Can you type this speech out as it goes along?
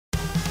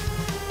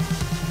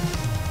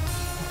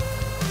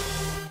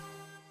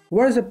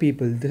What is up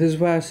people, this is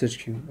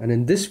YSHQ and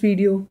in this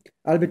video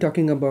I'll be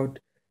talking about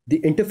the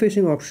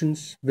interfacing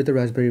options with the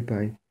Raspberry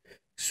Pi.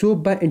 So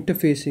by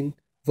interfacing,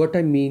 what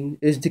I mean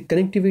is the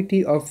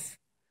connectivity of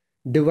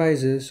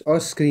devices or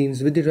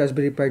screens with the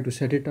Raspberry Pi to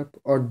set it up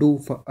or do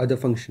for other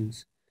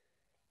functions.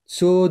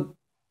 So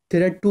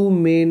there are two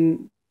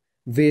main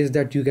ways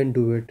that you can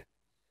do it.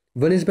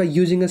 One is by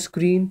using a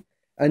screen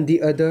and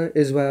the other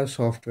is via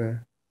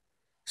software.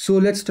 So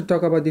let's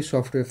talk about the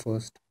software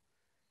first.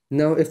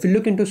 Now, if you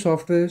look into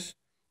softwares,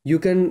 you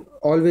can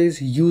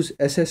always use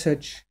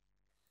SSH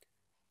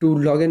to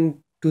log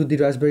in to the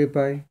Raspberry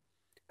Pi,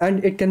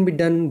 and it can be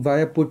done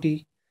via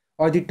PuTTY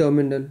or the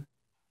terminal.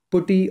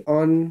 PuTTY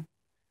on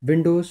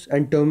Windows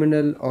and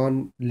terminal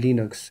on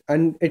Linux,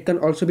 and it can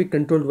also be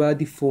controlled via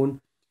the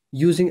phone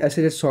using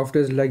SSH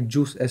softwares like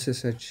Juice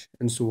SSH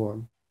and so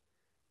on.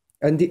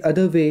 And the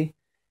other way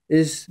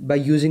is by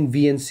using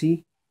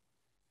VNC.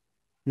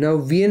 Now,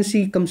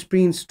 VNC comes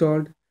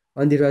pre-installed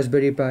on the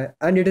Raspberry Pi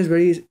and it is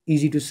very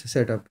easy to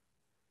set up.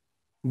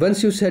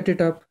 Once you set it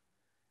up,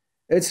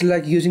 it's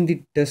like using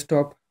the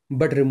desktop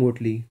but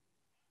remotely.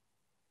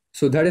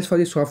 So that is for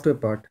the software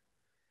part.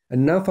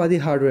 And now for the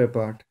hardware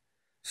part.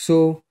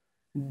 So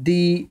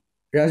the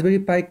Raspberry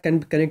Pi can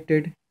be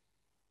connected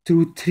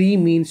through three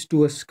means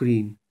to a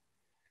screen.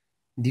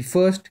 The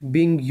first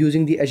being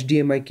using the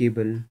HDMI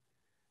cable.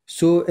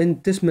 So in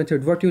this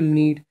method, what you'll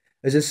need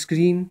is a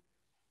screen,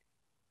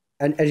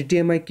 an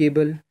HDMI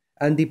cable,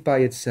 and the Pi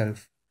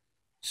itself.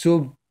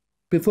 So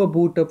before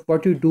boot up,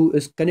 what you do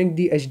is connect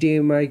the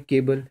HDMI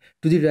cable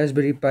to the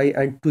Raspberry Pi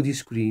and to the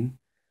screen,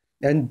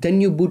 and then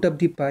you boot up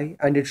the Pi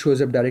and it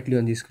shows up directly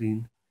on the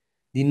screen.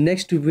 The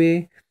next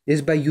way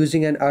is by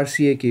using an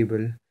RCA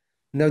cable.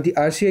 Now the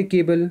RCA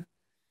cable,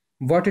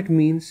 what it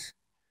means,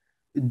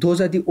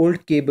 those are the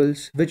old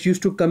cables which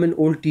used to come in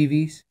old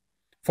TVs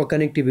for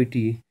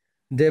connectivity.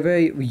 They were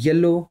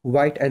yellow,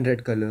 white and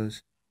red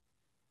colors.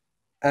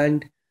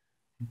 And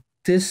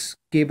this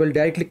cable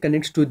directly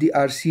connects to the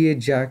RCA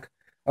jack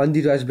on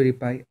the Raspberry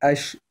Pi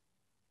as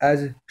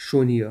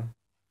shown here.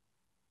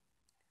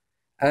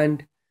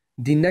 And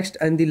the next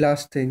and the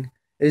last thing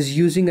is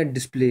using a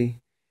display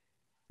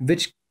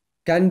which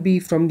can be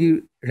from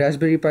the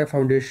Raspberry Pi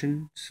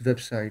Foundation's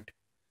website.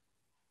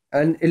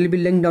 And it will be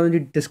linked down in the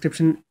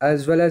description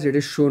as well as it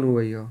is shown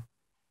over here.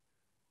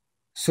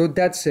 So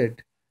that's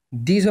it.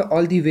 These are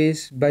all the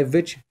ways by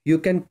which you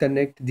can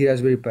connect the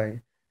Raspberry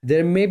Pi.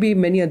 There may be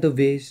many other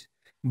ways,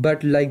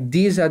 but like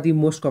these are the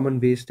most common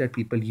ways that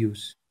people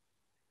use.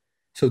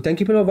 So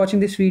thank you for watching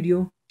this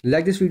video.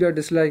 Like this video or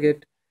dislike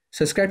it.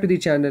 Subscribe to the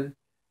channel.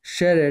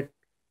 Share it.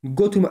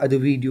 Go through my other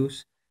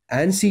videos.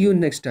 And see you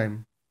next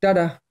time.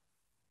 Tada!